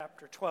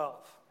Chapter 12.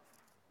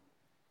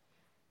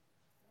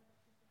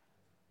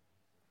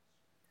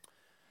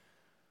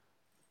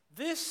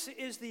 This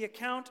is the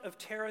account of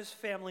Terah's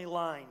family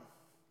line.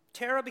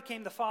 Terah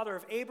became the father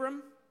of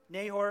Abram,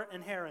 Nahor,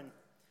 and Haran.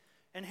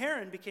 And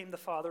Haran became the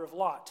father of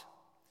Lot.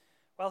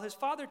 While his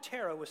father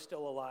Terah was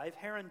still alive,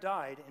 Haran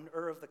died in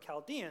Ur of the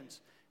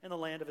Chaldeans, in the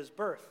land of his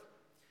birth.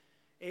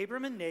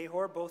 Abram and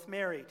Nahor both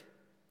married.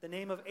 The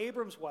name of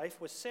Abram's wife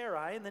was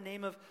Sarai, and the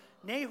name of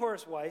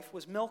Nahor's wife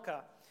was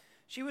Milcah.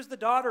 She was the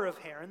daughter of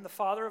Haran, the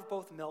father of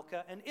both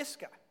Milcah and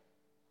Iscah.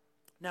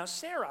 Now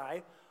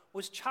Sarai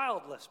was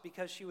childless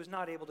because she was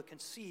not able to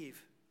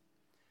conceive.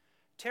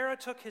 Terah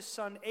took his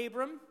son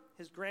Abram,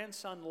 his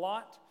grandson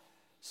Lot,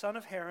 son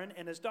of Haran,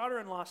 and his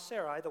daughter-in-law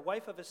Sarai, the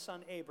wife of his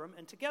son Abram,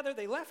 and together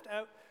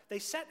they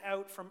set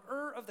out from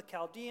Ur of the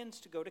Chaldeans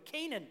to go to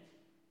Canaan.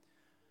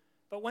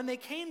 But when they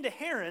came to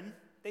Haran,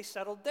 they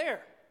settled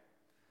there.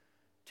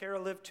 Terah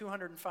lived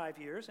 205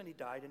 years, and he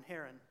died in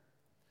Haran.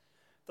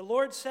 The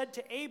Lord said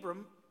to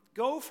Abram,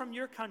 "Go from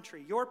your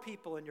country, your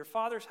people, and your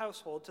father's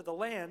household to the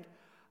land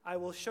I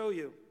will show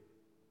you.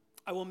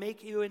 I will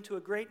make you into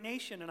a great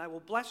nation, and I will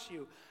bless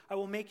you. I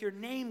will make your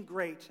name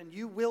great, and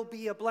you will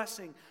be a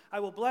blessing. I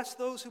will bless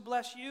those who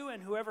bless you,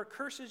 and whoever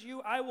curses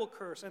you, I will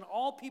curse, and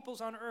all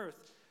peoples on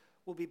earth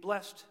will be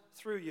blessed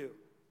through you."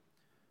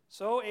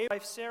 So Abram's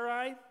wife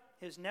Sarai,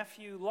 his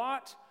nephew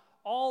Lot,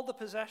 all the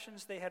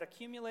possessions they had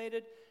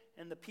accumulated,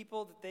 and the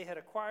people that they had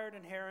acquired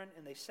in Haran,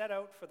 and they set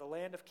out for the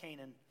land of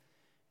Canaan,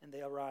 and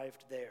they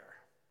arrived there.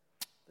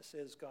 This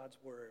is God's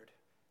word.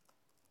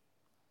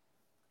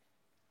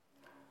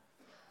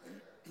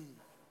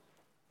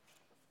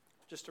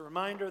 Just a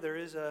reminder, there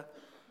is a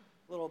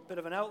little bit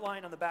of an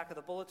outline on the back of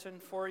the bulletin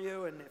for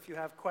you, and if you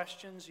have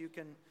questions, you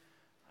can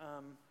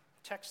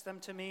text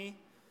them to me.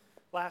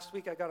 Last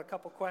week I got a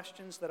couple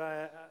questions that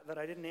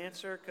I didn't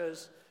answer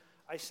because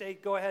I say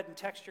go ahead and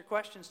text your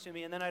questions to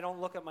me, and then I don't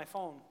look at my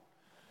phone.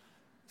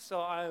 So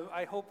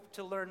I hope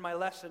to learn my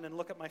lesson and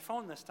look at my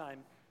phone this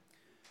time.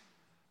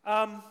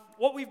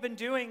 What we've been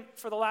doing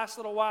for the last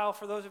little while,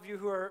 for those of you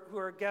who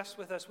are guests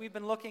with us, we've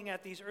been looking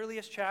at these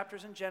earliest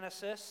chapters in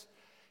Genesis,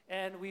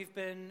 and we've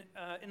been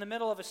in the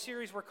middle of a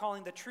series we're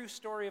calling The True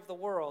Story of the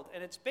World,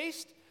 and it's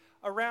based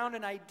around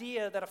an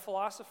idea that a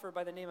philosopher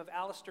by the name of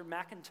Alistair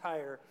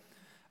McIntyre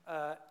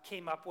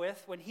came up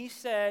with when he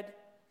said,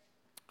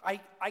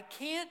 I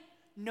can't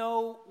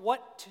know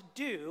what to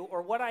do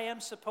or what I am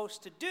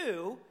supposed to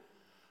do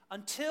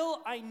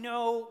until I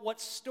know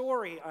what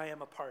story I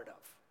am a part of.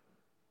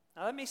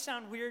 Now that may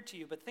sound weird to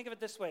you, but think of it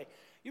this way.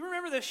 You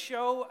remember the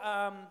show,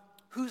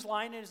 Whose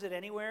Line Is It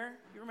Anywhere?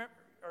 You remember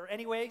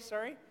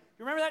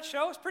that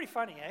show? It's pretty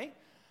funny, eh?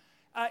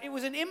 It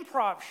was an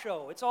improv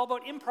show. It's all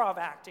about improv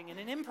acting. And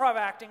in improv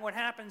acting, what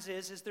happens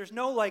is there's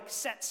no like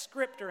set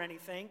script or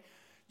anything.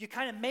 You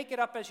kind of make it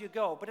up as you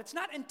go. But it's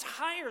not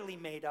entirely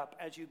made up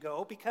as you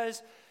go,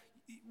 because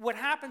what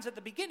happens at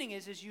the beginning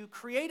is you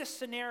create a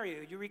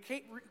scenario. You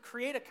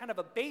create a kind of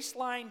a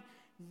baseline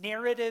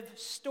narrative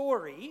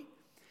story.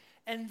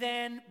 And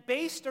then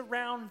based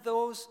around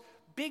those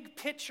big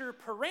picture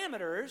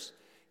parameters,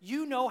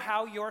 you know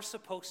how you're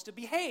supposed to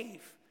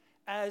behave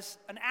as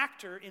an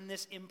actor in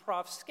this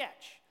improv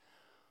sketch.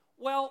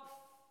 Well,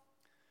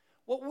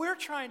 what we're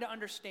trying to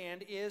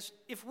understand is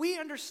if we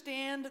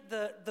understand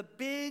the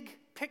big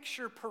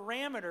picture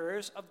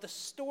parameters of the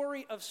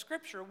story of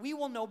Scripture, we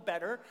will know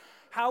better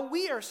how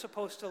we are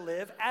supposed to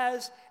live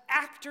as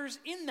actors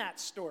in that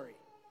story.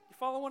 You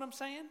follow what I'm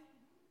saying?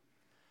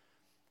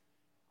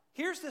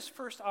 Here's this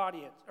first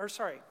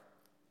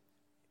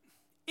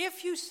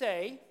if you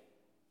say,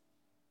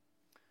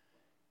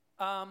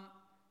 the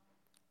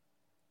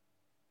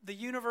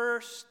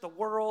universe, the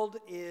world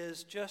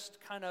is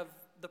just kind of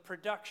the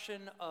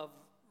production of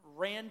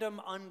random,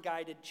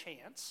 unguided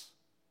chance,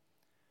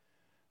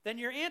 then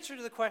your answer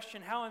to the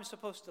question, how I'm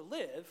supposed to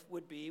live,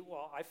 would be,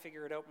 well, I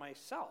figure it out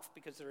myself,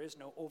 because there is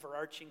no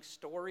overarching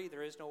story,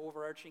 there is no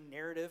overarching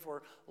narrative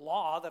or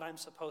law that I'm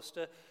supposed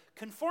to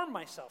conform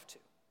myself to.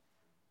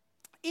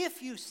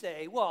 If you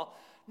say, well,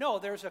 no,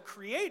 there's a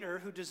creator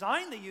who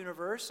designed the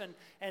universe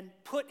and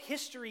put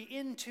history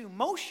into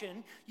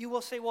motion, you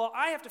will say, well,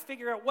 I have to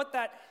figure out what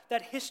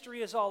that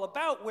history is all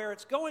about, where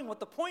it's going, what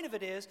the point of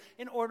it is,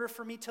 in order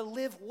for me to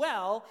live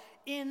well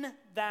in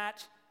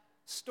that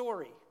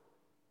story.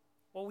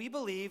 Well, we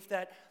believe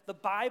that the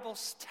Bible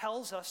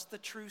tells us the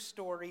true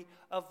story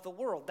of the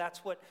world.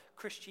 That's what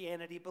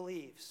Christianity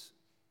believes.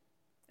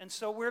 And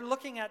so we're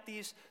looking at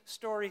these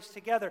stories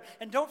together.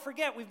 And don't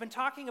forget, we've been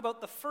talking about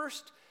the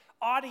first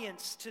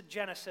audience to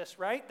Genesis,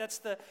 right? That's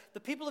the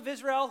people of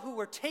Israel who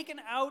were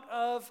taken out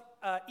of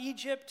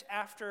Egypt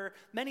after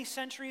many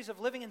centuries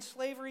of living in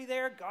slavery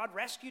there. God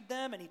rescued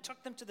them, and he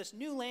took them to this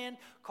new land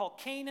called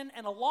Canaan.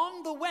 And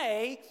along the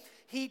way,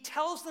 he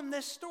tells them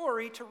this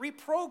story to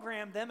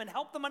reprogram them and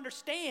help them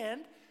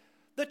understand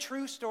the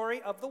true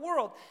story of the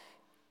world.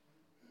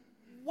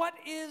 What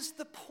is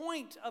the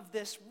point of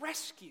this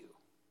rescue?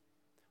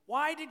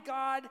 Why did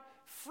God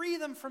free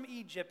them from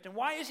Egypt? And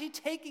why is he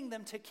taking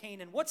them to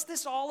Canaan? What's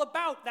this all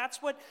about?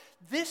 That's what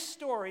this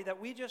story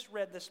that we just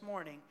read this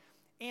morning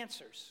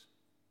answers.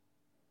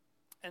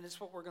 And it's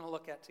what we're going to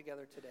look at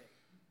together today.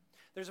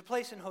 There's a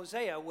place in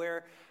Hosea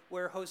where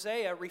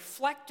Hosea,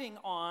 reflecting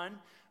on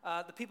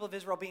the people of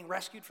Israel being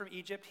rescued from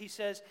Egypt, he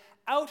says,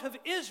 out of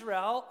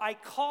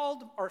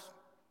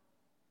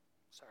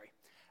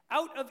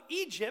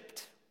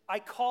Egypt I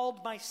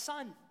called my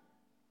son.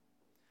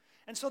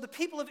 And so the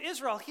people of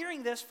Israel,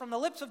 hearing this from the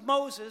lips of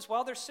Moses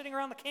while they're sitting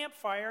around the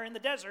campfire in the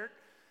desert,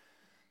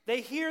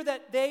 they hear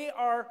that they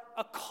are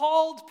a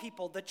called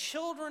people, the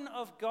children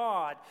of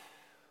God.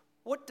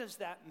 What does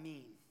that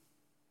mean?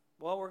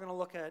 Well, we're going to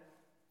look at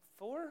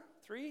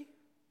three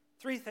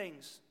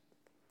things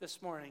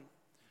this morning.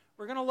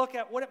 We're going to look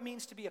at what it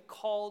means to be a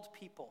called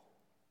people.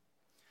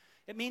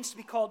 It means to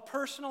be called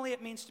personally.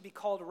 It means to be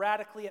called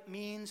radically. It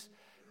means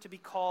to be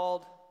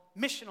called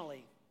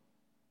missionally.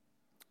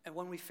 And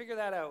when we figure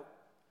that out,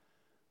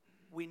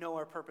 we know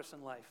our purpose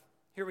in life.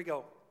 Here we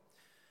go.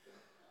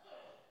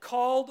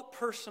 Called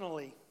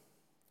personally.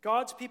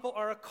 God's people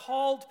are a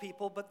called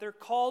people, but they're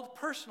called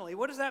personally.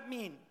 What does that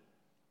mean?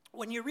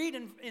 When you read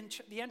in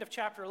the end of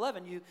chapter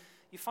 11, you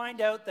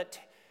find out that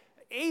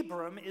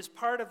Abram is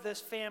part of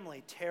this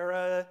family.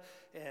 Terah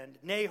and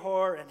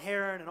Nahor and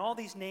Haran and all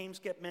these names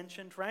get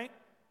mentioned, right?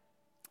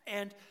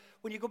 And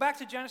when you go back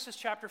to Genesis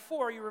chapter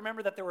 4, you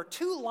remember that there were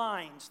two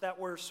lines that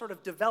were sort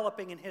of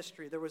developing in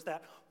history. There was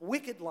that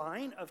wicked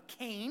line of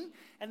Cain,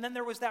 and then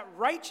there was that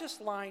righteous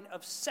line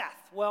of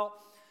Seth. Well,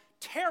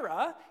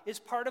 Terah is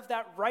part of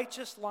that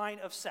righteous line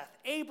of Seth.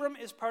 Abram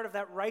is part of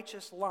that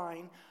righteous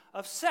line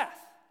of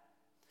Seth.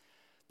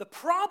 The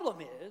problem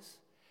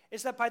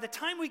is that by the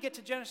time we get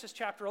to Genesis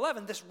chapter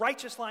 11, this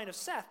righteous line of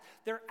Seth,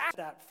 they're at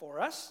that for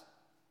us.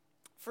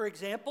 For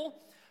example,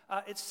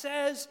 it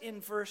says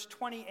in verse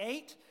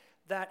 28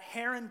 that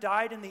Haran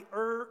died in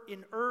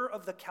Ur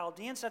of the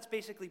Chaldeans. That's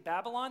basically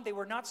Babylon. They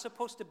were not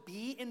supposed to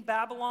be in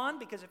Babylon,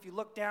 because if you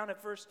look down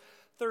at verse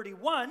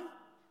 31,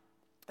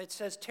 it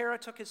says, Terah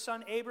took his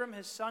son Abram,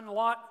 his son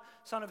Lot,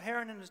 son of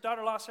Haran, and his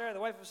daughter Sarah,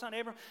 the wife of his son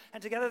Abram,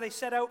 and together they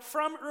set out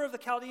from Ur of the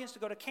Chaldeans to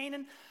go to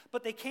Canaan,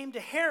 but they came to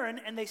Haran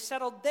and they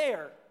settled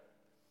there.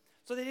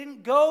 So they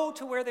didn't go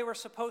to where they were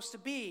supposed to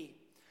be.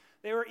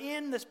 They were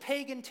in this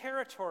pagan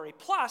territory.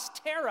 Plus,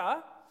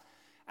 Terah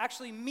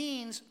actually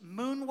means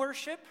moon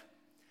worship,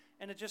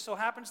 and it just so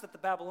happens that the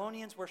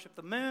Babylonians worship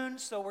the moon,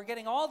 so we're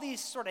getting all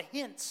these sort of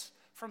hints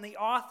from the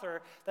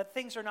author that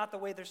things are not the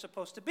way they're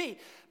supposed to be.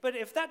 But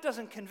if that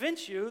doesn't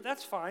convince you,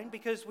 that's fine,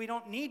 because we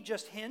don't need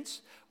just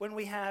hints when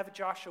we have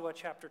Joshua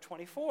chapter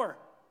 24.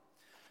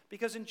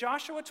 Because in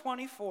Joshua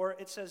 24,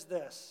 it says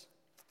this.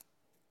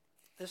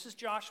 This is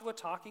Joshua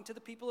talking to the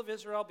people of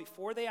Israel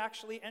before they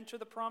actually enter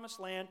the promised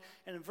land.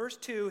 And in verse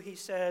 2, he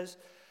says,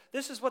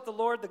 this is what the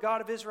Lord, the God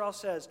of Israel,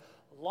 says.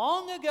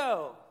 Long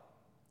ago,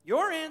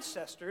 your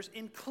ancestors,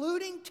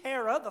 including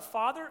Terah, the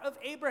father of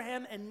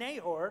Abraham and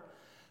Nahor,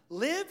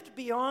 lived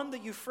beyond the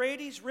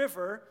Euphrates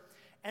River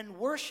and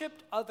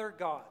worshipped other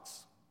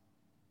gods.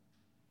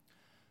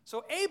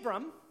 So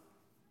Abram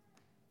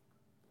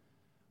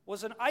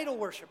was an idol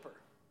worshiper,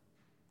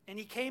 and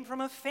he came from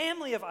a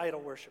family of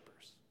idol worshipers.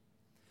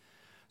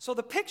 So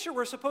the picture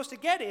we're supposed to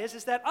get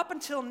is that up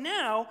until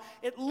now,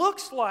 it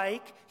looks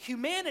like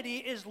humanity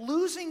is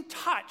losing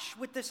touch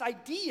with this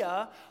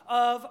idea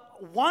of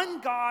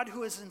one God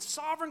who is in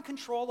sovereign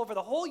control over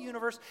the whole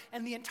universe,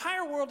 and the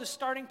entire world is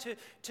starting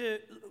to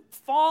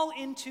fall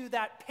into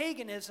that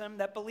paganism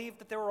that believed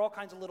that there were all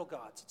kinds of little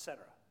gods,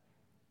 etc.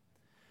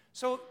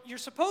 So you're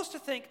supposed to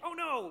think, oh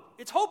no,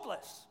 it's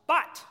hopeless.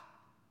 But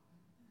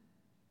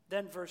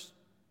then verse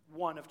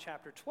 1 of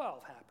chapter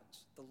 12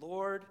 happens. The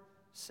Lord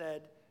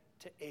said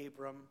to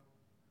Abram,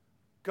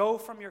 go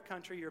from your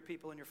country, your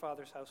people, and your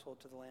father's household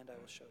to the land I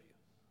will show you.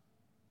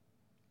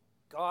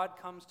 God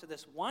comes to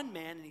this one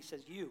man and he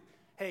says, you,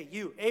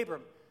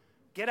 Abram,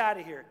 get out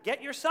of here.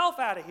 Get yourself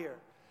out of here.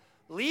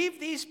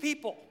 Leave these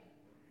people.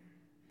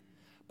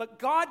 But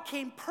God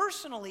came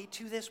personally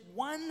to this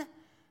one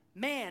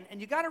man.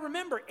 And you got to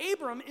remember,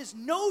 Abram is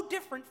no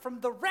different from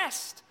the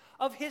rest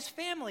of his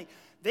family.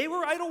 They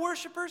were idol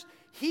worshipers.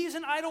 He's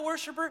an idol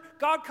worshiper.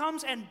 God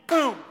comes and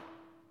boom,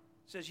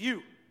 says,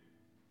 you.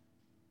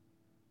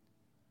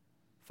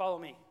 Follow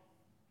me.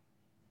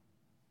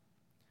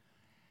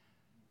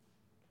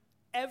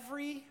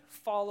 Every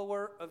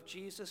follower of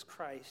Jesus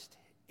Christ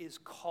is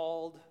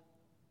called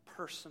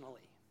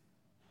personally.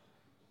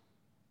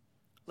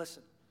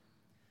 Listen,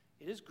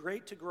 it is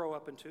great to grow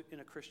up in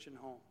a Christian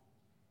home.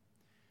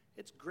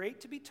 It's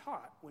great to be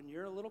taught when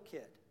you're a little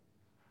kid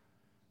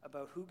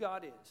about who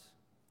God is,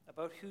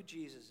 about who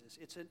Jesus is.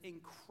 It's an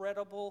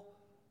incredible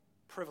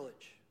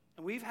privilege.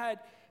 And we've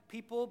had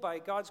people, by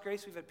God's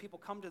grace, we've had people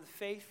come to the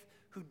faith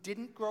who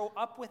didn't grow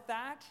up with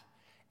that,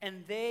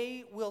 and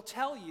they will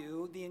tell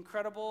you the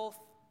incredible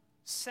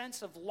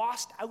sense of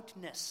lost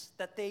outness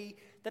that they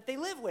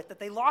live with, that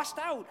they lost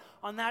out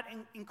on that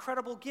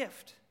incredible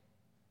gift.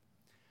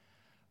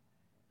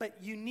 But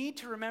you need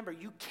to remember,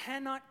 you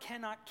cannot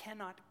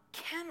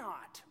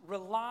cannot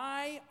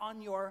rely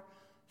on your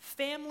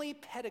family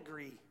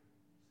pedigree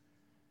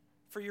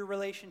for your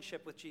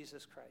relationship with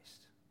Jesus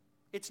Christ.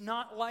 It's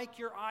not like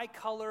your eye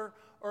color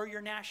or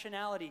your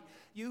nationality.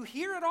 You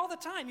hear it all the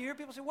time. You hear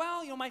people say,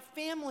 well, my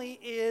family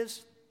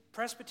is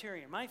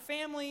Presbyterian. My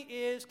family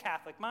is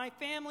Catholic. My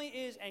family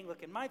is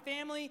Anglican. My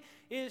family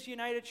is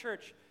United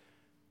Church.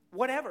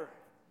 Whatever.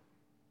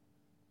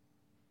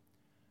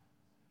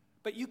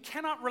 But you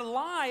cannot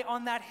rely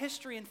on that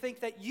history and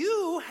think that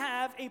you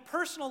have a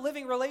personal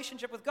living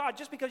relationship with God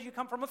just because you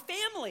come from a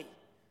family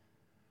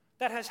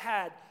that has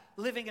had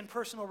living in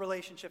personal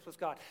relationships with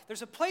God.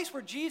 There's a place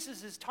where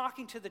Jesus is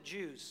talking to the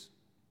Jews.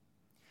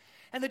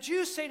 And the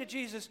Jews say to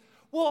Jesus,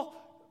 well,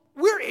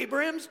 we're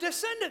Abraham's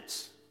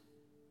descendants.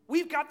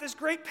 We've got this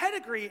great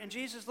pedigree. And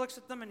Jesus looks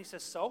at them and he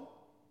says, so?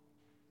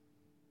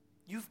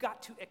 You've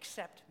got to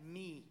accept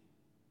me.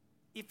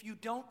 If you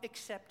don't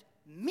accept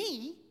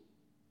me,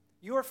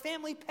 your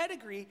family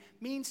pedigree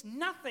means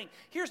nothing.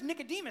 Here's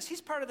Nicodemus.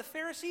 He's part of the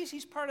Pharisees.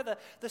 He's part of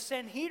the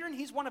Sanhedrin.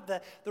 He's one of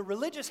the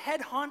religious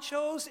head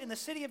honchos in the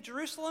city of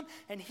Jerusalem.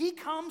 And he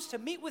comes to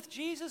meet with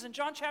Jesus in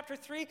John chapter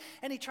 3.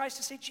 And he tries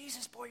to say,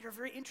 Jesus, boy, you're a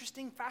very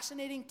interesting,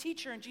 fascinating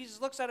teacher. And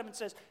Jesus looks at him and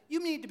says,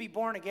 you need to be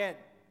born again.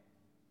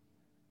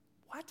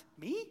 What?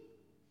 Me?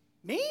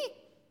 Me?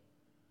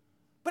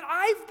 But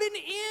I've been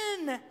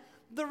in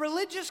the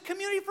religious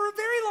community for a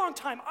very long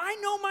time. I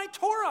know my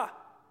Torah.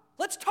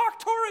 Let's talk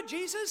Torah,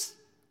 Jesus.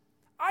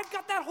 I've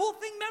got that whole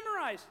thing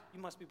memorized. You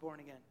must be born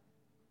again.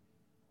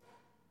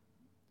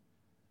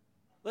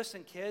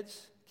 Listen,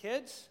 kids.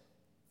 Kids?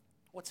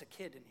 What's a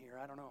kid in here?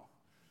 I don't know.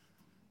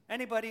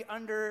 Anybody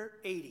under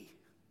 80?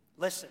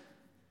 Listen.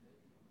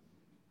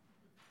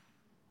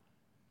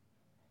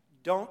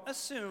 Don't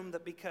assume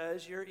that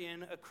because you're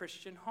in a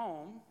Christian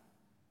home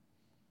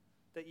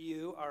that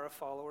you are a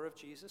follower of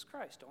Jesus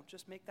Christ. Don't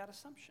just make that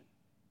assumption.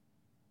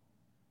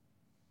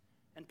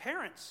 And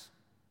parents,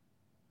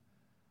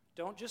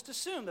 don't just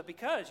assume that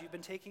because you've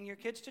been taking your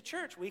kids to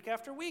church week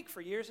after week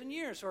for years and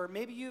years, or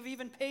maybe you've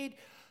even paid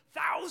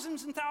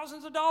thousands and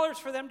thousands of dollars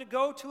for them to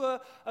go to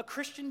a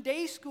Christian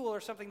day school or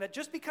something, that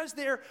just because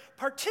they're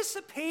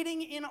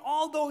participating in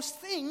all those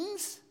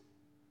things,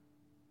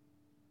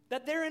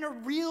 that they're in a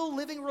real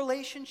living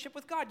relationship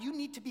with God. You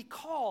need to be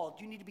called.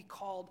 You need to be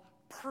called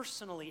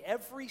personally.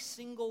 Every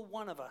single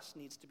one of us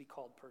needs to be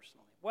called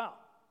personally. Well,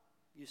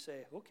 you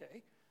say,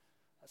 okay,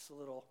 that's a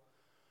little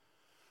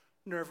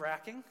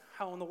nerve-wracking.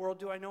 How in the world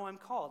do I know I'm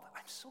called?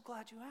 I'm so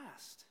glad you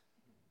asked.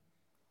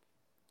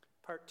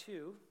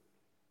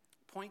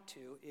 Point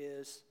two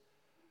is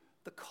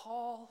the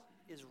call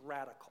is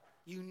radical.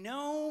 You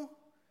know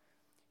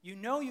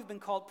you've been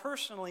called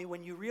personally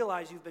when you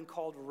realize you've been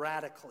called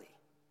radically.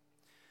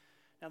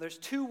 Now, there's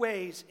two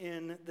ways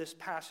in this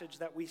passage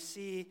that we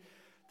see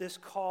this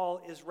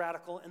call is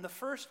radical. And the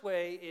first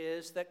way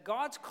is that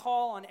God's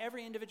call on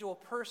every individual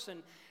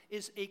person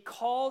is a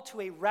call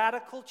to a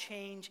radical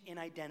change in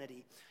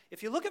identity.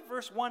 If you look at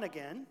verse 1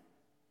 again,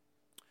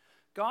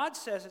 it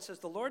says,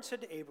 the Lord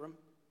said to Abram,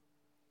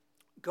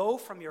 go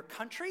from your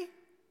country,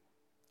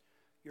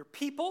 your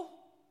people,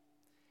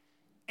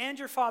 and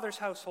your father's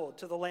household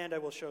to the land I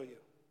will show you.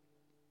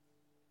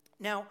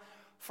 Now,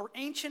 for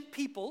ancient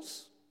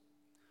peoples,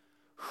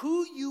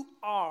 who you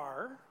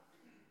are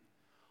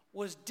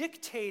was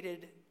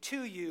dictated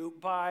to you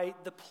by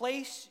the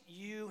place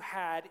you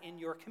had in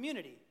your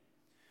community.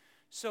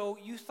 So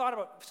you thought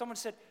about, if someone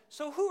said,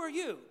 so who are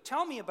you?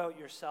 Tell me about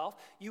yourself.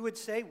 You would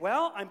say,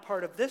 well, I'm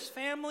part of this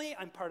family,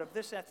 I'm part of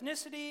this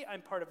ethnicity,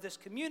 I'm part of this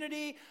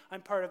community,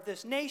 I'm part of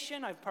this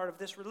nation, I'm part of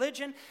this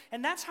religion.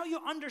 And that's how you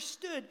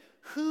understood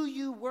who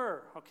you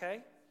were,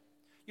 okay?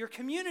 Your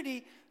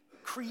community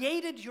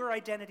created your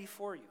identity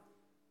for you.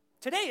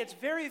 Today, it's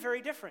very, very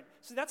different.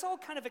 So that's all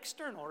kind of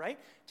external, right?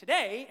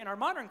 Today, in our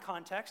modern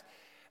context,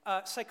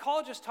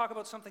 psychologists talk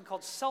about something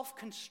called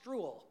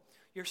self-construal.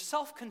 Your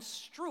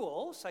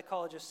self-construal,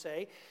 psychologists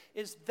say,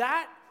 is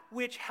that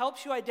which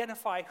helps you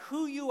identify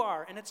who you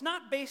are. And it's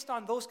not based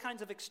on those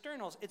kinds of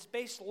externals. It's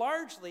based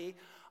largely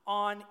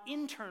on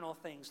internal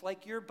things,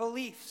 like your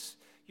beliefs,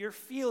 your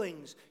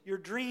feelings, your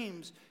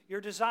dreams,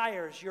 your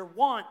desires, your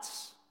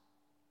wants.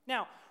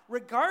 Now,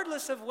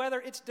 regardless of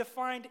whether it's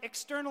defined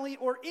externally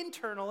or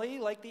internally,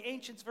 like the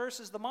ancients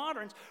versus the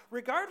moderns,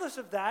 regardless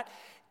of that,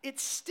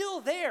 it's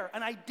still there,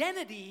 an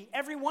identity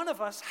every one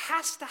of us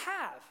has to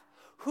have.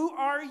 Who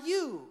are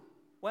you?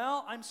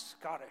 Well, I'm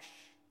Scottish.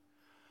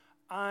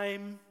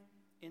 I'm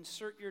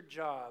insert your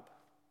job.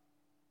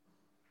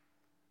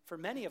 For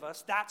many of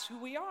us, that's who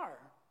we are,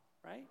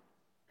 right?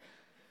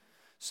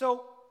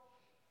 So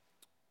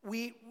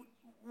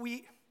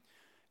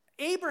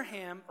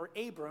Abraham, or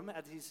Abram,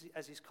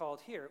 as he's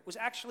called here, was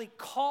actually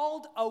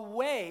called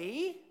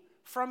away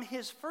from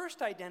his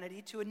first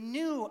identity to a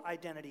new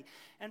identity.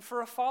 And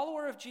for a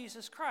follower of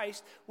Jesus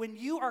Christ, when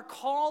you are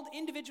called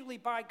individually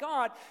by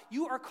God,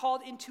 you are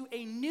called into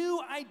a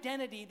new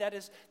identity that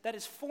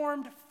is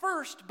formed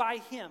first by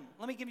him.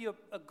 Let me give you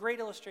a great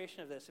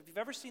illustration of this. If you've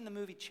ever seen the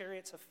movie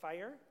Chariots of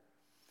Fire,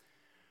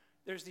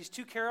 there's these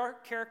two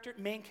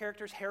main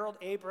characters, Harold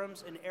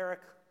Abrams and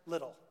Eric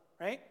Little,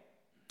 right?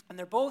 And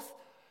they're both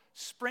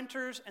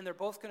sprinters, and they're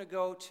both going to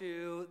go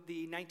to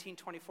the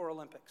 1924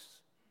 Olympics.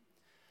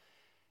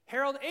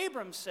 Harold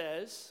Abrams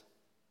says,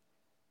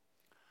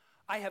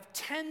 I have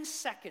 10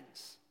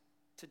 seconds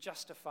to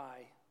justify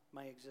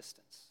my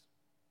existence.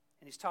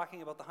 And he's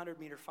talking about the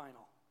 100-meter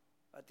final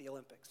at the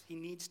Olympics. He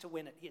needs to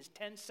win it. He has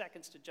 10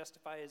 seconds to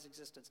justify his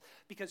existence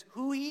because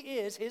who he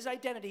is, his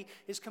identity,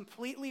 is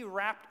completely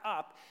wrapped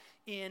up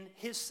in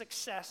his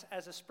success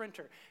as a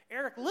sprinter.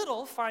 Eric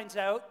Little finds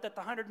out that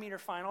the 100-meter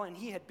final, and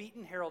he had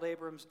beaten Harold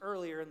Abrams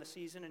earlier in the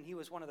season, and he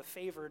was one of the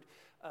favored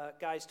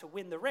guys to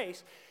win the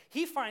race.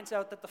 He finds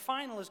out that the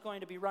final is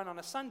going to be run on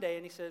a Sunday,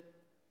 and he said,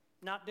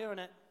 not doing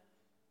it.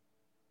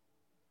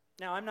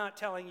 Now, I'm not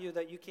telling you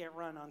that you can't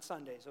run on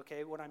Sundays,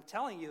 okay? What I'm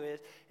telling you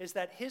is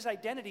that his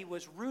identity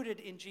was rooted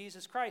in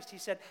Jesus Christ. He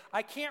said,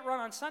 I can't run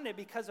on Sunday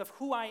because of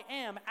who I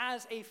am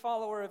as a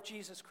follower of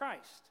Jesus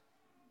Christ.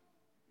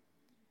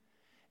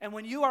 And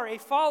when you are a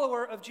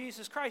follower of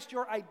Jesus Christ,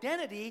 your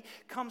identity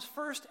comes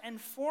first and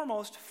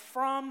foremost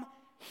from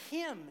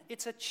him.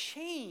 It's a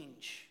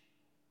change,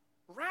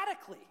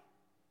 radically.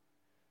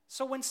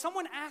 So when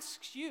someone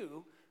asks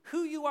you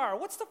who you are,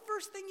 what's the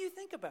first thing you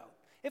think about?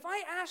 If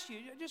I ask you,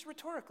 just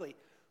rhetorically,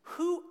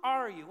 who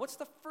are you? What's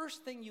the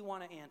first thing you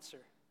want to answer?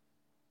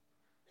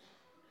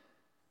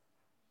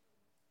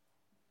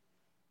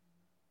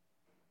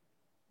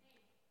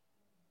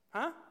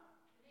 Huh?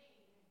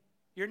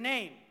 Your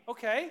name.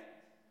 Okay.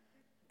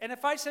 And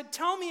if I said,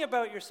 tell me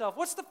about yourself,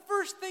 what's the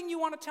first thing you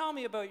want to tell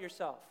me about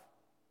yourself?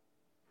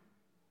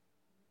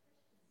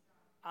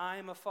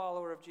 I'm a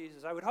follower of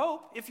Jesus. I would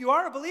hope. If you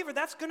are a believer,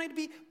 that's going to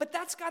be, but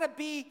that's got to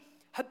be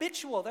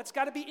habitual. That's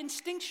got to be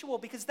instinctual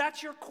because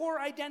that's your core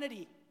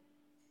identity.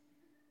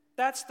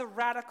 That's the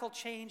radical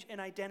change in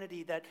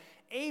identity that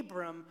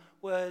Abram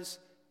was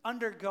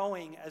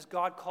undergoing as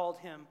God called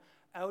him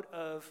out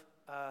of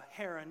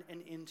Haran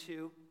and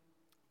into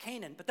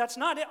Canaan. But that's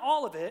not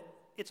all of it.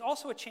 It's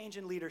also a change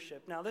in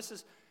leadership. Now, this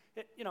is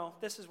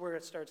where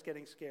it starts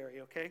getting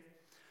scary, okay?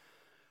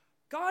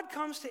 God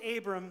comes to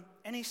Abram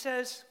and he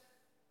says,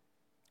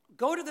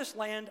 go to this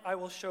land, I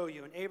will show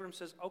you. And Abram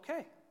says,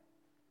 okay.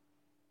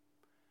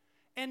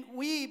 And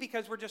we,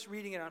 because we're just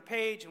reading it on a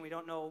page and we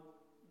don't know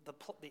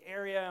the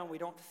area and we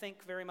don't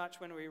think very much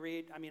when we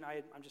read,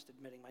 I'm just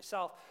admitting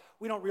myself,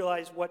 we don't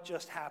realize what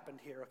just happened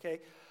here,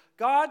 okay?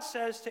 God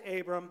says to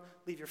Abram,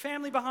 leave your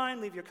family behind,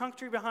 leave your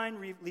country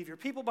behind, leave your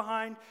people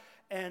behind,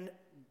 and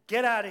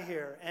get out of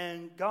here.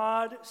 And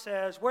God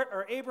says,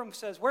 Abram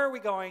says, where are we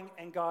going?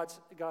 And God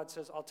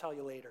says, I'll tell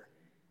you later.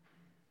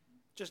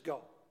 Just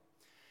go.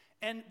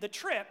 And the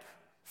trip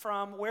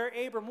from where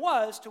Abram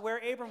was to where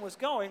Abram was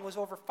going was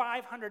over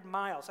 500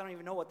 miles. I don't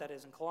even know what that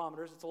is in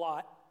kilometers. It's a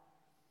lot.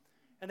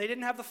 And they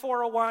didn't have the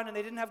 401, and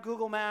they didn't have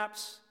Google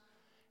Maps,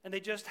 and they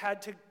just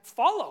had to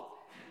follow.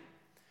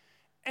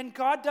 And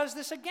God does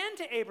this again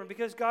to Abram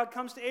because God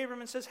comes to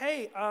Abram and says,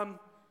 hey, I'm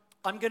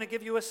going to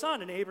give you a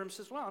son. And Abram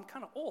says, well, I'm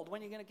kind of old.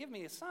 When are you going to give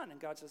me a son? And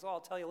God says, oh, I'll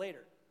tell you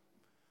later.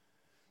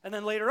 And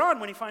then later on,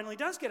 when he finally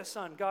does get a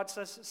son, God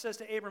says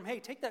to Abram, hey,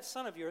 take that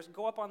son of yours and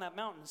go up on that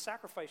mountain and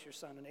sacrifice your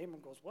son. And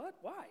Abram goes, what?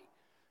 Why?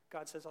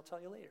 God says, I'll tell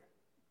you later.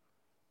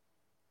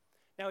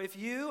 Now, if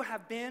you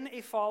have been a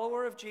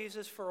follower of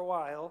Jesus for a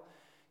while,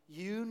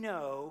 you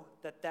know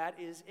that that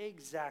is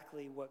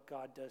exactly what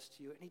God does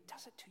to you. And he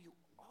does it to you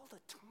all the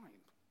time.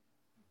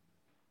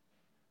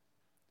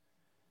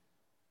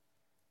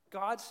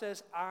 God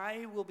says,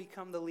 I will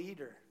become the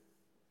leader.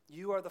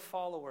 You are the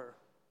follower.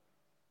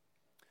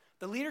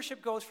 The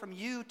leadership goes from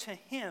you to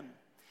him.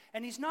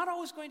 And he's not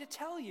always going to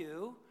tell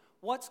you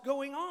what's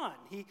going on.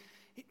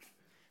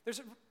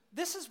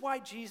 This is why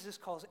Jesus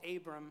calls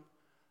Abram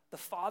the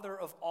father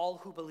of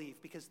all who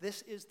believe, because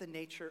this is the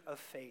nature of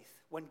faith.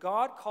 When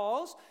God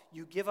calls,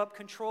 you give up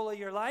control of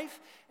your life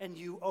and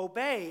you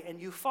obey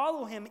and you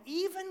follow him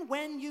even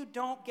when you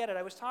don't get it.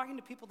 I was talking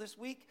to people this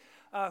week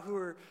who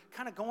were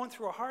kind of going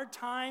through a hard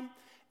time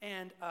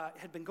and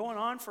had been going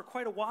on for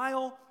quite a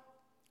while,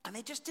 and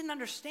they just didn't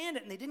understand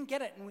it and they didn't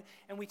get it.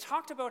 And we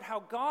talked about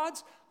how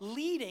God's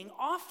leading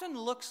often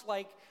looks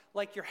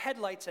like your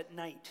headlights at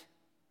night.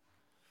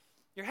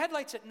 Your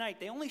headlights at night,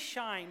 they only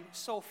shine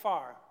so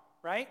far,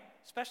 right?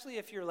 Especially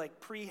if you're like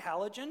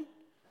pre-halogen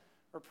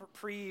or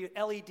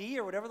pre-LED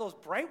or whatever those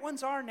bright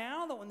ones are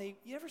now.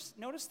 You ever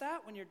notice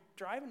that when you're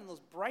driving and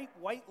those bright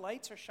white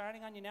lights are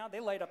shining on you now? They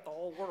light up the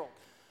whole world.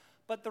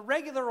 But the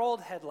regular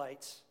old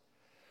headlights,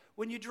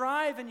 when you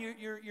drive and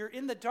you're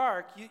in the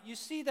dark, you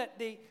see that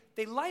they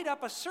light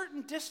up a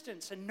certain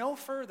distance and no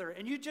further,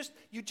 and you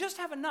just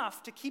have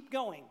enough to keep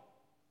going.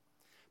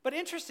 But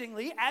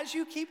interestingly, as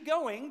you keep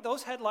going,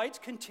 those headlights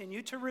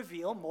continue to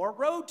reveal more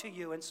road to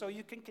you, and so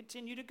you can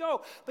continue to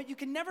go. But you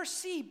can never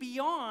see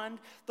beyond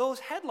those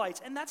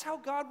headlights, and that's how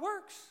God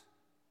works.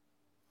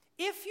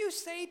 If you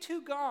say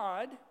to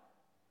God,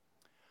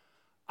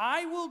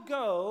 I will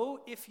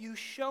go if you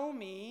show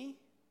me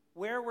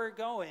where we're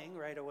going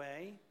right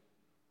away,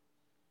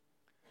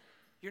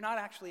 you're not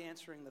actually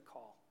answering the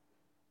call.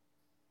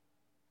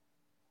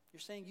 You're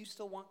saying you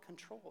still want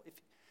control.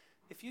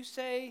 If you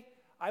say,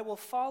 I will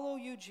follow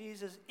you,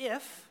 Jesus,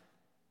 if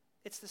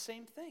it's the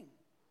same thing.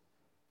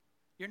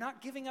 You're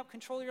not giving up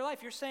control of your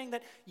life. You're saying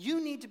that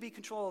you need to be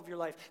control of your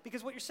life.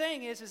 Because what you're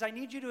saying is I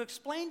need you to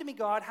explain to me,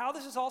 God, how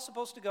this is all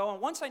supposed to go.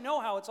 And once I know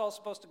how it's all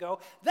supposed to go,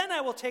 then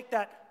I will take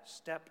that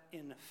step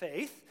in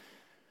faith,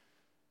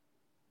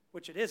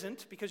 which it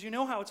isn't, because you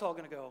know how it's all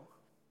going to go.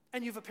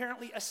 And you've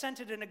apparently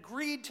assented and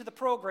agreed to the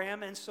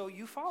program, and so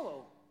you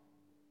follow.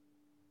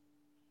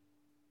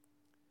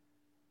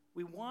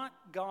 We want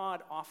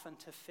God often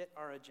to fit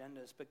our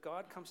agendas, but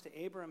God comes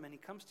to Abram and he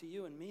comes to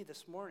you and me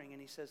this morning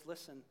and he says,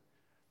 listen,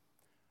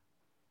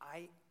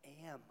 I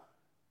am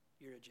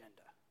your agenda.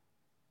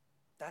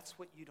 That's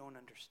what you don't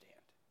understand.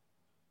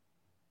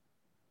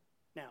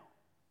 Now,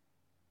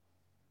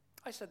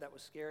 I said that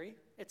was scary.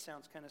 It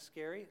sounds kind of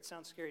scary. It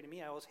sounds scary to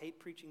me. I always hate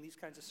preaching these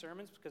kinds of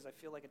sermons because I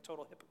feel like a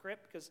total hypocrite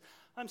because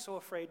I'm so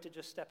afraid to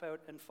just step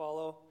out and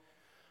follow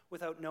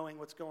without knowing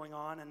what's going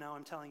on, and now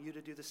I'm telling you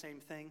to do the same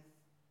thing.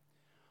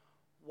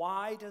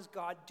 Why does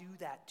God do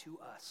that to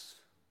us?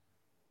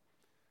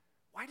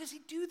 Why does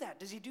he do that?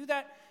 Does he do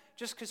that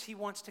just because he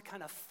wants to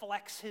kind of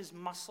flex his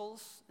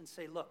muscles and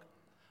say, look,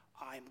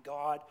 I'm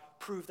God,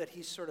 prove that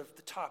he's sort of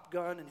the top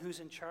gun and who's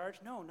in charge?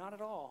 No, not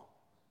at all.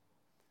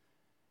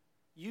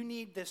 You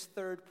need this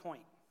third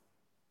point.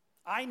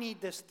 I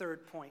need this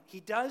third point.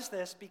 He does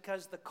this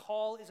because the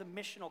call is a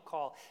missional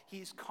call.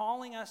 He's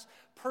calling us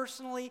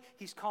personally.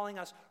 He's calling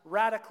us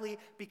radically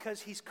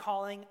because he's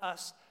calling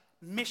us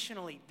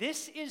missionally.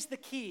 This is the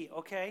key,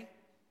 okay?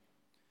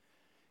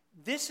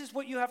 This is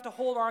what you have to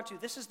hold on to.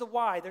 This is the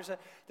why.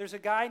 There's a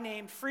guy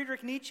named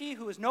Friedrich Nietzsche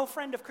who is no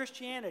friend of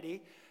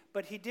Christianity,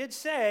 but he did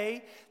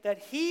say that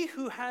he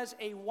who has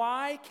a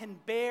why can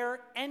bear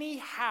any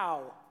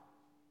how.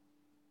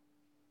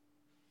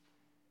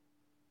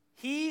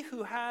 He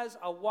who has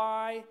a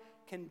why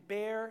can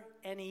bear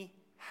any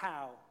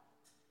how.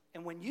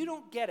 And when you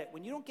don't get it,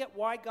 when you don't get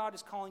why God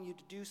is calling you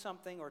to do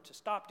something or to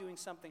stop doing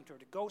something or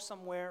to go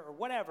somewhere or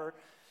whatever,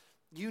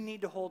 you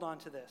need to hold on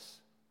to this.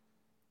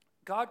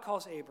 God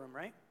calls Abram,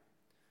 right?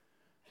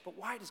 But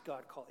why does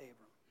God call Abram?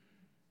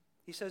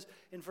 He says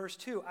in verse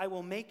 2, I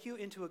will make you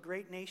into a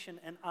great nation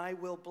and I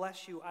will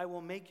bless you. I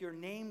will make your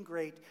name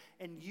great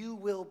and you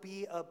will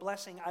be a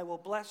blessing. I will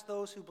bless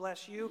those who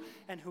bless you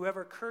and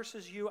whoever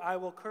curses you I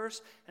will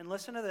curse. And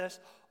listen to this,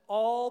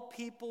 all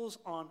peoples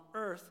on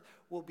earth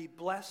will be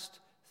blessed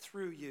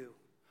through you.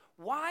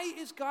 Why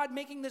is God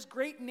making this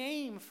great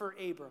name for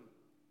Abram?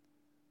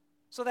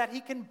 So that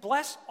he can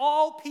bless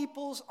all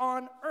peoples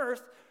on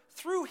earth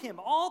through him.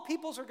 All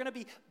peoples are going to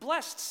be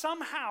blessed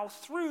somehow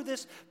through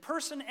this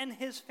person and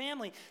his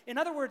family. In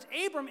other words,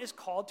 Abram is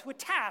called to a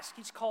task.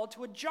 He's called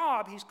to a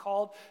job. He's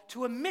called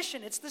to a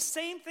mission. It's the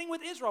same thing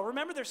with Israel.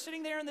 Remember, they're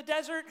sitting there in the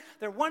desert.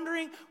 They're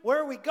wondering, where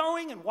are we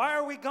going and why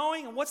are we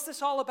going and what's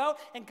this all about?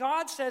 And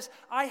God says,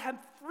 I have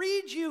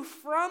freed you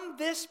from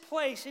this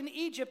place in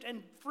Egypt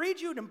and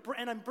freed you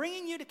and I'm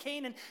bringing you to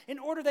Canaan in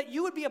order that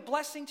you would be a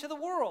blessing to the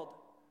world.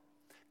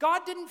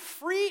 God didn't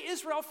free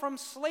Israel from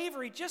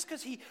slavery just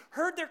because he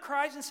heard their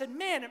cries and said,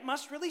 man, it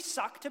must really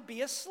suck to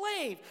be a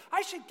slave.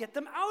 I should get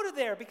them out of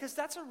there because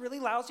that's a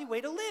really lousy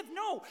way to live.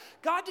 No,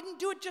 God didn't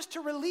do it just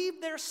to relieve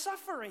their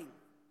suffering.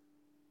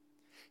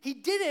 He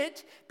did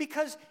it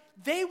because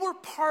they were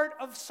part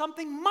of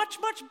something much,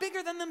 much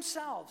bigger than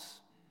themselves.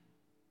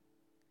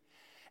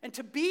 And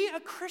to be a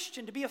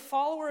Christian, to be a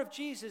follower of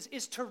Jesus,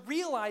 is to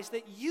realize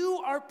that you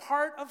are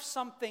part of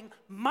something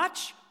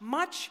much,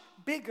 much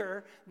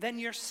bigger than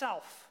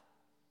yourself.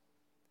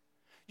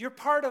 You're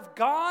part of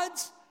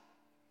God's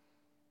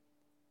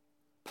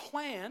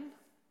plan,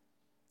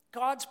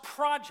 God's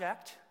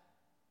project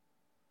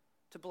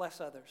to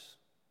bless others,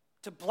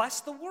 to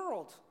bless the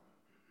world.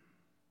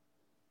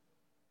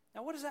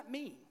 Now, what does that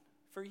mean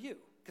for you?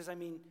 Because,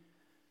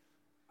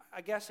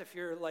 I guess if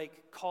you're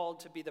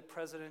called to be the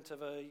president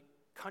of a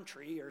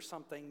country or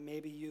something,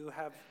 maybe you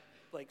have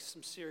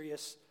some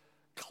serious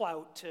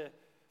clout to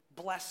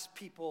bless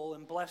people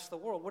and bless the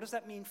world. What does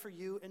that mean for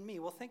you and me?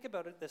 Well, think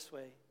about it this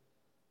way.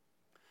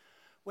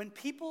 When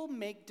people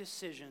make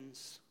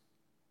decisions,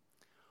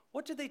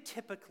 what do they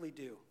typically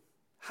do?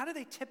 How do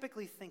they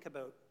typically think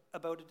about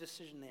a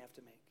decision they have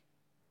to make?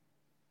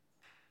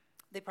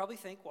 They probably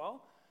think,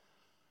 well,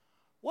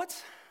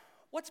 what's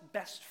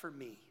best for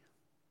me?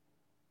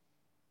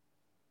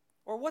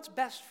 Or what's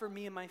best for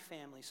me and my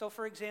family? So,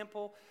 for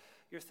example,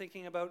 you're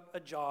thinking about a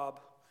job,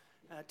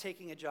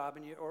 taking a job,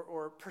 and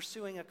or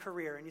pursuing a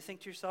career, and you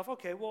think to yourself,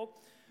 okay, well,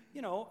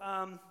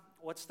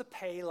 what's the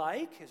pay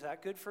like? Is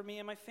that good for me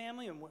and my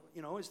family? And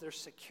is there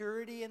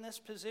security in this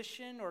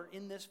position or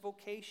in this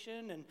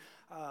vocation? And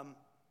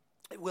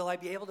will I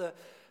be able to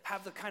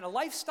have the kind of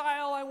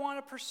lifestyle I want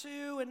to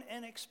pursue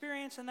and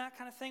experience and that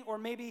kind of thing? Or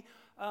maybe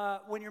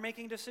when you're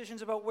making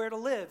decisions about where to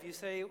live, you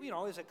say,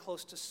 is it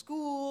close to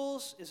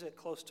schools? Is it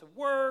close to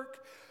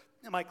work?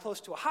 Am I close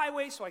to a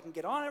highway so I can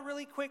get on it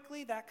really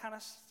quickly? That kind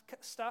of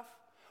stuff.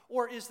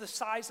 Or is the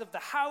size of the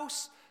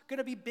house going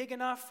to be big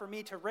enough for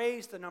me to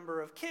raise the number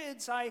of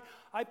kids I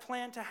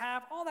plan to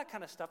have, all that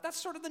kind of stuff. That's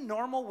sort of the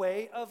normal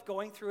way of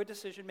going through a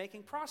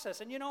decision-making process.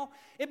 And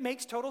it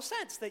makes total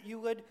sense that you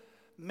would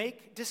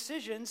make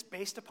decisions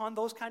based upon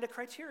those kind of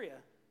criteria.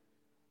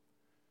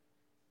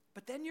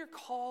 But then you're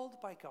called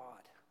by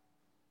God.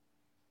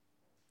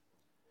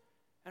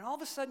 And all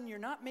of a sudden, you're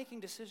not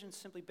making decisions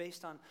simply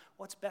based on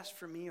what's best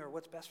for me or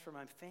what's best for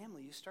my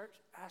family. You start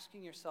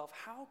asking yourself,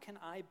 how can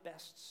I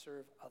best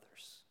serve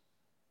others?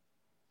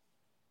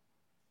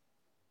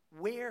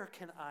 Where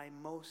can I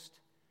most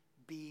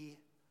be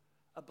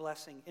a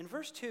blessing? In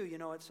verse 2,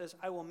 it says,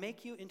 I will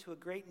make you into a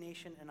great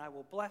nation, and I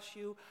will bless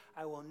you.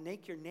 I will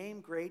make your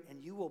name great,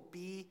 and you will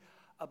be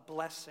a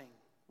blessing.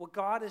 What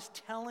God is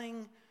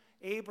telling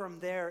Abram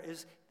there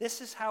is,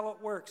 this is how it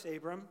works,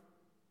 Abram.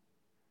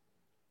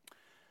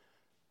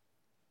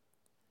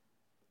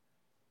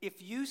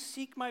 If you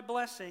seek my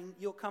blessing,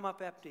 you'll come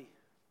up empty.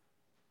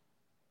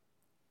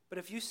 But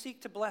if you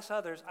seek to bless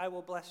others, I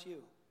will bless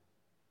you.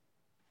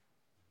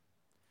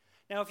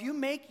 Now, if you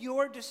make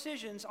your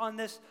decisions on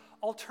this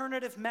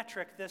alternative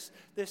metric,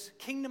 this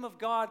kingdom of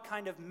God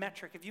kind of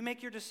metric, if you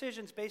make your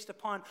decisions based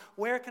upon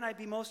where can I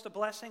be most a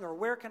blessing or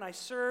where can I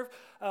serve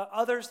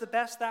others the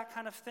best, that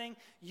kind of thing,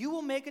 you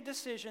will make a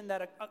decision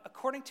that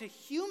according to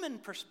human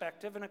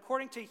perspective and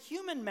according to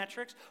human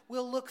metrics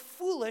will look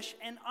foolish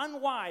and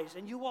unwise.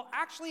 And you will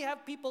actually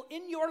have people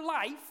in your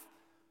life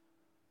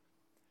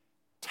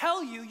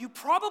tell you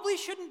probably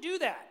shouldn't do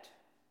that.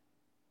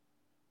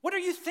 What are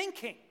you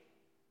thinking?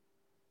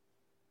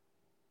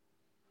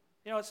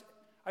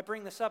 I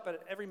bring this up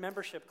at every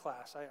membership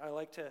class. I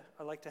like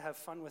to have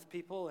fun with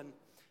people, and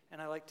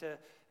I like to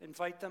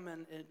invite them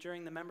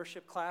during the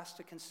membership class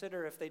to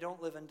consider, if they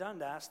don't live in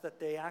Dundas, that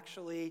they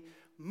actually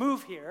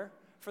move here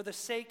for the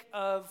sake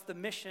of the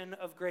mission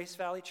of Grace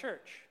Valley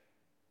Church.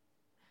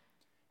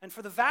 And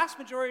for the vast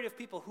majority of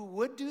people who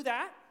would do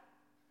that,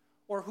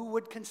 or who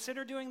would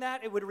consider doing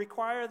that, it would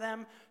require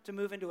them to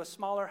move into a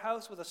smaller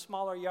house with a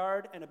smaller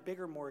yard and a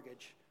bigger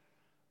mortgage.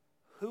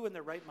 Who in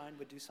their right mind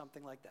would do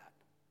something like that?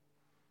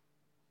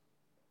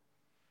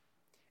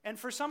 And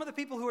for some of the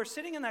people who are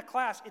sitting in that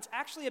class, it's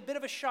actually a bit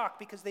of a shock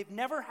because they've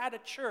never had a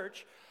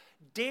church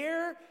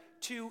dare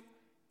to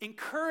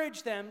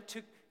encourage them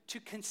to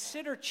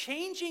consider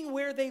changing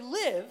where they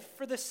live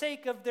for the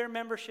sake of their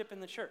membership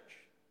in the church.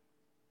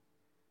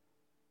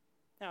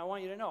 Now, I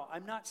want you to know,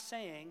 I'm not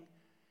saying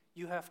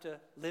you have to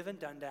live in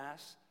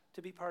Dundas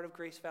to be part of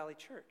Grace Valley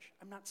Church.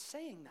 I'm not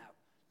saying that.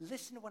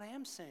 Listen to what I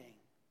am saying.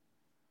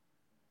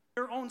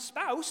 Your own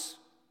spouse,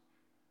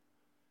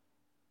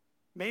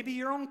 maybe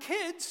your own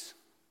kids,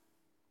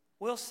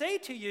 will say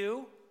to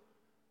you,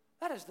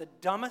 that is the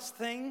dumbest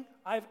thing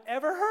I've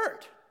ever heard.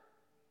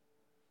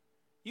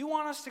 You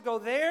want us to go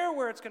there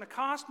where it's going to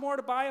cost more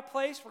to buy a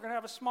place? We're going to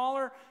have a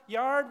smaller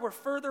yard. We're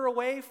further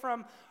away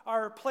from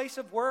our place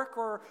of work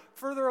or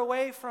further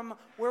away from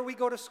where we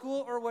go to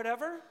school or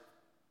whatever?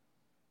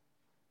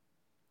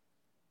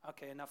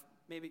 Okay, enough.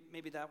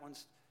 Maybe that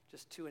one's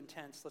just too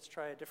intense. Let's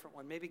try a different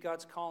one. Maybe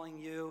God's calling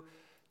you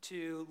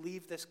to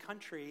leave this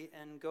country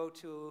and go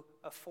to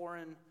a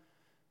foreign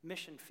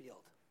mission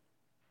field.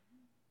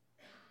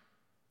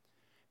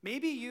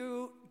 Maybe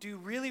you do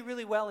really,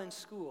 really well in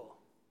school,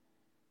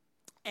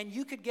 and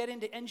you could get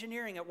into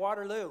engineering at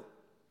Waterloo.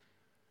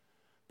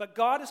 But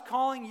God is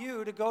calling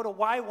you to go to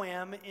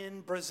YWAM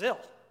in Brazil.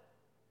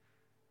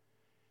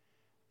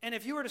 And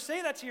if you were to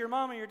say that to your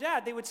mom or your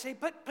dad, they would say,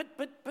 but,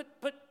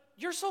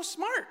 you're so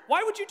smart.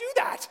 Why would you do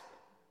that?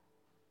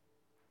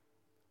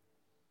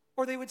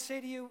 Or they would say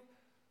to you,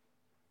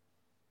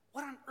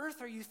 what on earth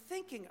are you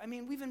thinking? I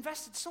mean, we've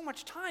invested so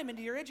much time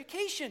into your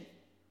education.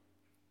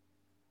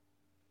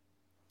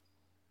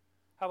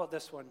 How about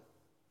this one?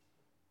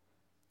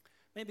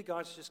 Maybe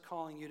God's just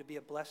calling you to be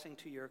a blessing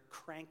to your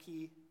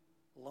cranky,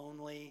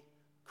 lonely,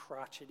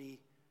 crotchety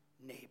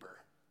neighbor.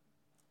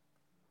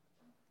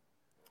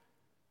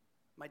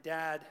 My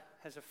dad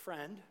has a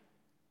friend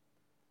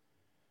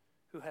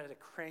who had a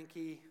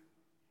cranky,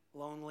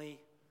 lonely,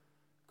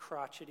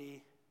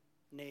 crotchety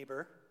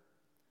neighbor.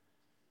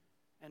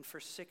 And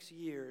for 6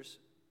 years,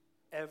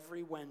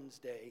 every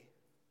Wednesday,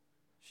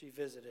 she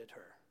visited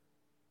her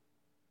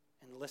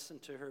and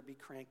listened to her be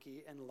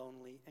cranky and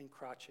lonely and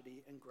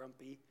crotchety and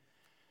grumpy.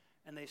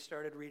 And they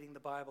started reading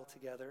the Bible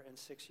together, and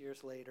 6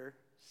 years later,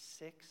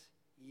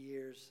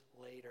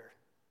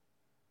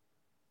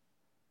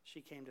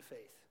 she came to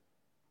faith.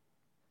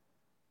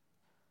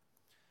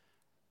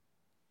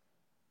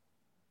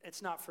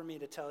 It's not for me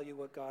to tell you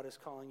what God is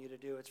calling you to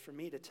do. It's for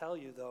me to tell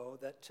you, though,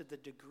 that to the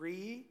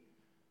degree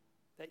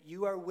that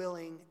you are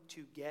willing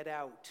to get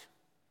out,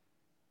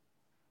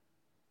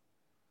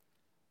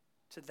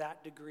 to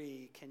that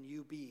degree can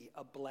you be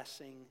a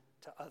blessing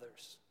to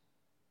others.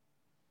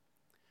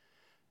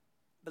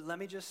 But let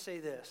me just say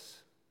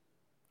this.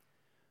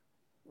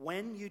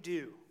 When you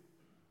do,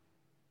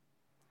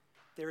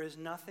 there is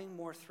nothing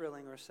more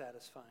thrilling or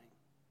satisfying.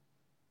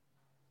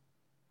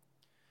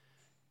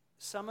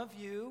 Some of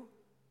you,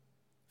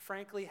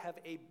 frankly, have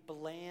a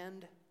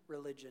bland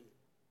religion.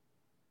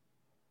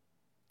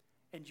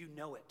 and you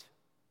know it.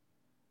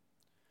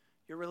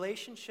 Your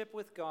relationship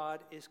with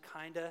God is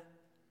kind of,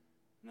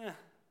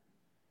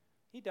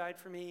 he died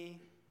for me.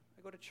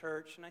 I go to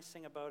church and I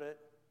sing about it.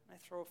 I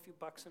throw a few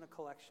bucks in a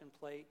collection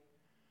plate.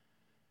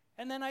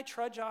 And then I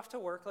trudge off to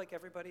work like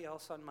everybody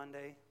else on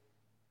Monday.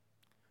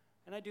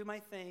 And I do my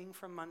thing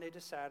from Monday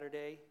to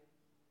Saturday.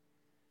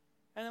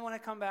 And then when I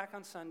come back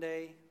on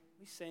Sunday,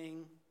 we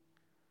sing.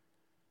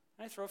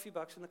 And I throw a few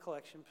bucks in the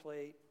collection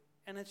plate.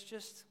 And it's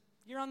just,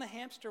 you're on the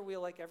hamster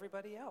wheel like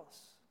everybody else.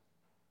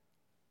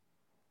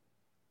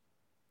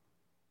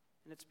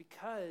 And it's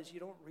because you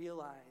don't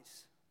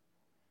realize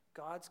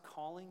God's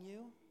calling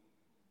you.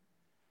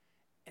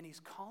 And he's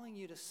calling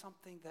you to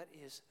something that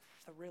is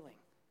thrilling.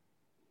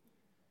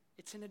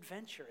 It's an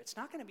adventure. It's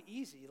not going to be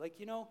easy. Like,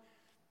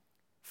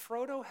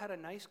 Frodo had a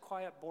nice,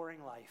 quiet,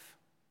 boring life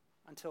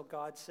until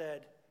God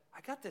said,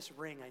 I got this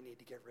ring I need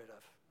to get rid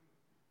of.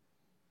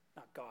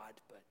 Not God,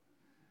 but,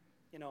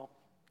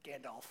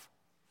 Gandalf.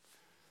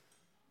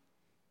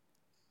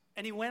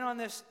 And he went on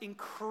this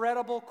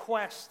incredible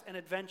quest and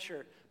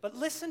adventure. But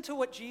listen to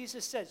what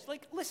Jesus says.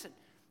 Listen,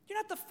 you're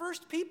not the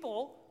first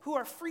people who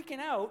are freaking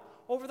out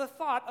over the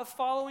thought of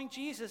following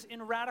Jesus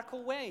in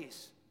radical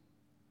ways.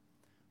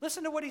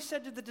 Listen to what he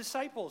said to the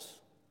disciples.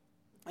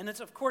 And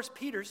it's, of course,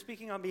 Peter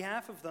speaking on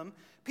behalf of them.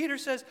 Peter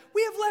says,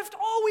 we have left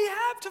all we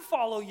have to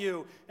follow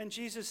you. And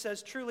Jesus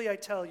says, truly I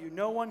tell you,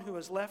 no one who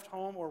has left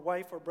home or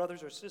wife or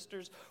brothers or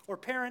sisters or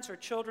parents or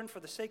children for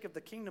the sake of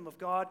the kingdom of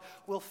God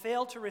will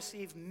fail to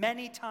receive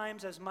many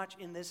times as much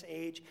in this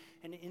age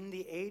and in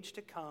the age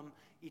to come,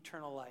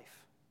 eternal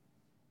life.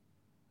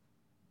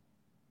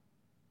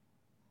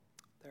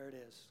 There it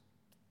is.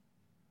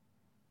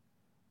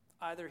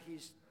 Either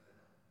he's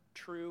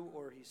true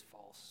or he's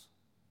false.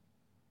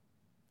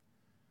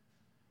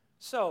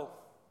 So,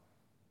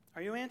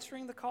 are you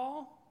answering the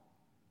call?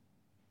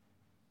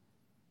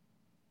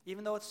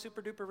 Even though it's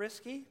super duper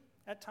risky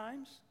at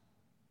times?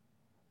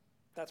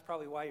 That's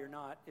probably why you're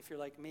not, if you're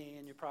like me,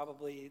 and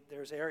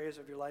there's areas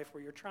of your life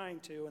where you're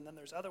trying to, and then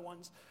there's other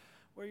ones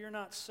where you're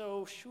not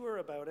so sure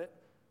about it.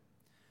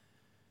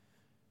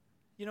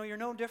 You're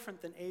no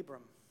different than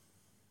Abram.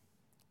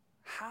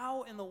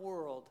 How in the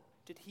world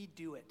did he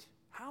do it?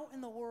 How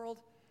in the world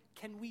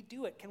can we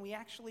do it? Can we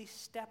actually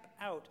step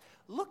out?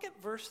 Look at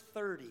verse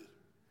 30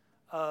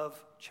 of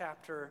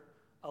chapter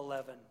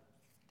 11.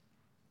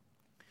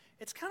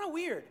 It's kind of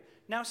weird.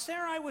 Now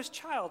Sarai was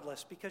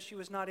childless because she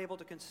was not able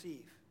to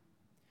conceive.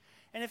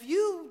 And if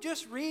you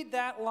just read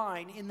that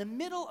line in the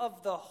middle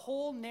of the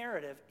whole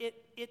narrative,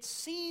 it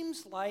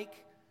seems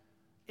like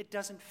it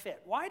doesn't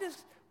fit. Why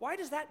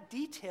does that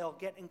detail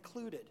get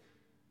included?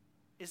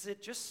 Is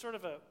it just sort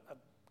of a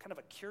kind of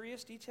a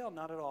curious detail?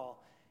 Not at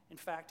all. In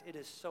fact, it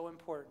is so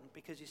important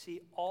because you see,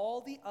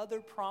 all the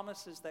other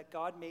promises that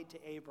God made to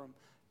Abram,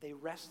 they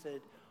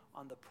rested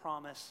on the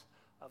promise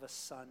of a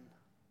son.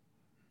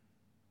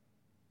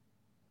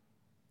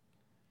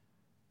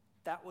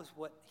 That was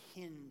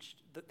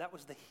that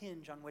was the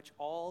hinge on which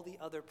all the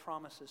other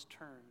promises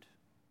turned.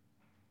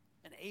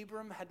 And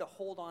Abram had to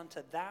hold on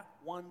to that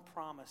one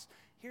promise.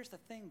 Here's the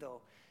thing,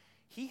 though.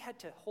 He had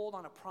to hold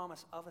on a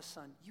promise of a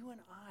son. You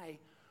and I,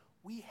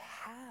 we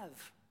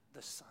have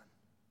the Son.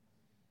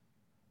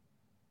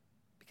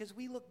 Because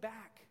we look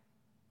back.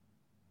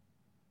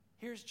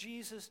 Here's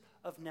Jesus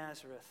of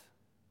Nazareth.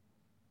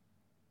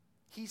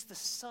 He's the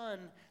Son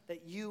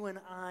that you and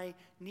I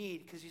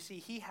need. Because you see,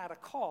 he had a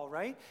call,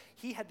 right?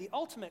 He had the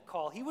ultimate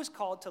call. He was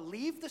called to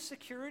leave the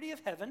security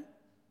of heaven,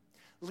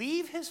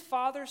 leave his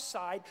Father's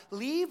side,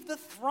 leave the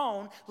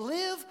throne,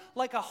 live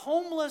like a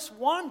homeless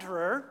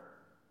wanderer,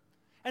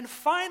 and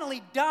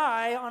finally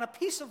die on a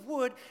piece of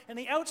wood in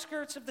the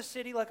outskirts of the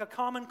city like a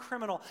common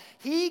criminal.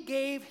 He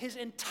gave his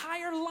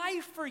entire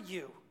life for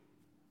you.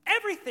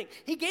 Everything.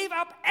 He gave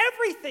up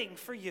everything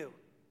for you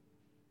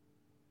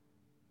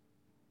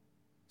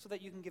so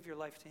that you can give your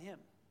life to him.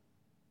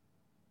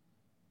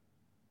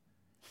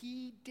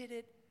 He did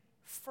it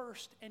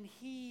first, and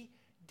he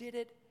did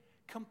it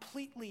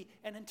completely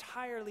and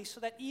entirely, so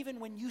that even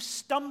when you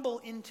stumble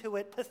into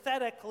it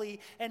pathetically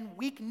and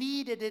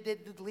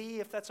weak-kneededly,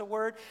 if that's a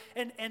word,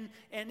 and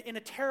in a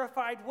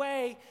terrified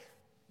way,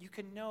 you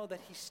can know that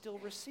he still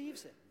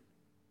receives it.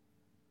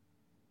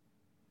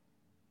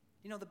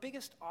 The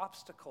biggest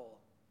obstacle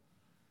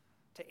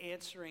to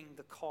answering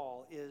the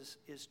call is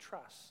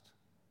trust.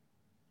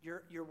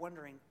 You're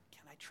wondering,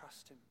 can I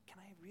trust him? Can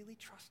I really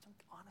trust him,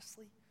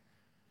 honestly?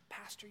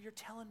 Pastor, you're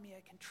telling me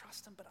I can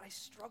trust him, but I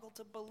struggle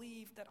to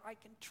believe that I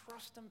can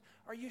trust him.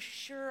 Are you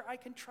sure I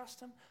can trust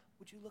him?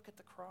 Would you look at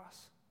the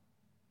cross?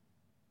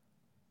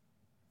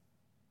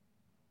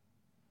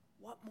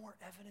 What more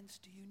evidence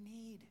do you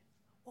need?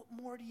 What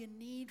more do you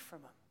need from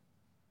him?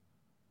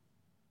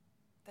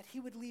 that he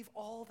would leave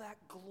all that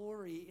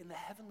glory in the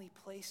heavenly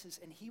places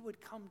and he would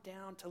come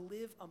down to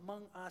live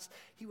among us.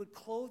 He would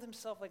clothe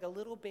himself like a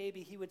little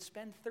baby. He would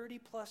spend 30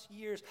 plus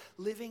years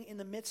living in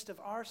the midst of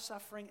our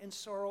suffering and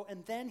sorrow,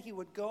 and then he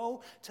would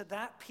go to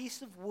that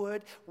piece of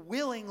wood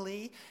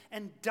willingly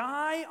and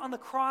die on the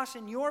cross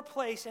in your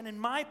place and in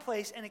my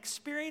place and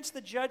experience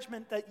the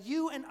judgment that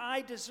you and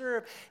I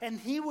deserve. And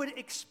he would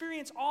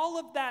experience all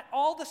of that,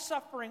 all the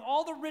suffering,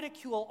 all the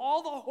ridicule,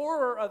 all the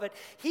horror of it.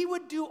 He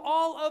would do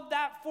all of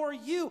that for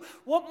you.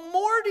 What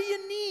more do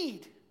you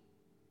need?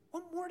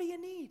 What more do you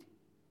need?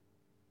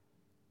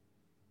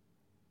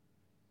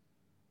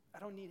 I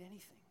don't need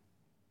anything.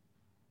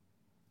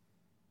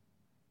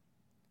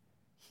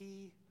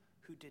 He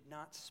who did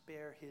not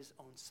spare his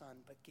own son,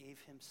 but gave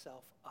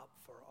himself up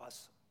for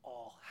us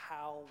all,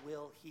 how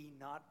will he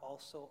not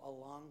also,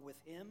 along with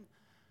him,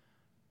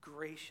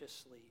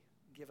 graciously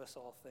give us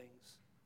all things?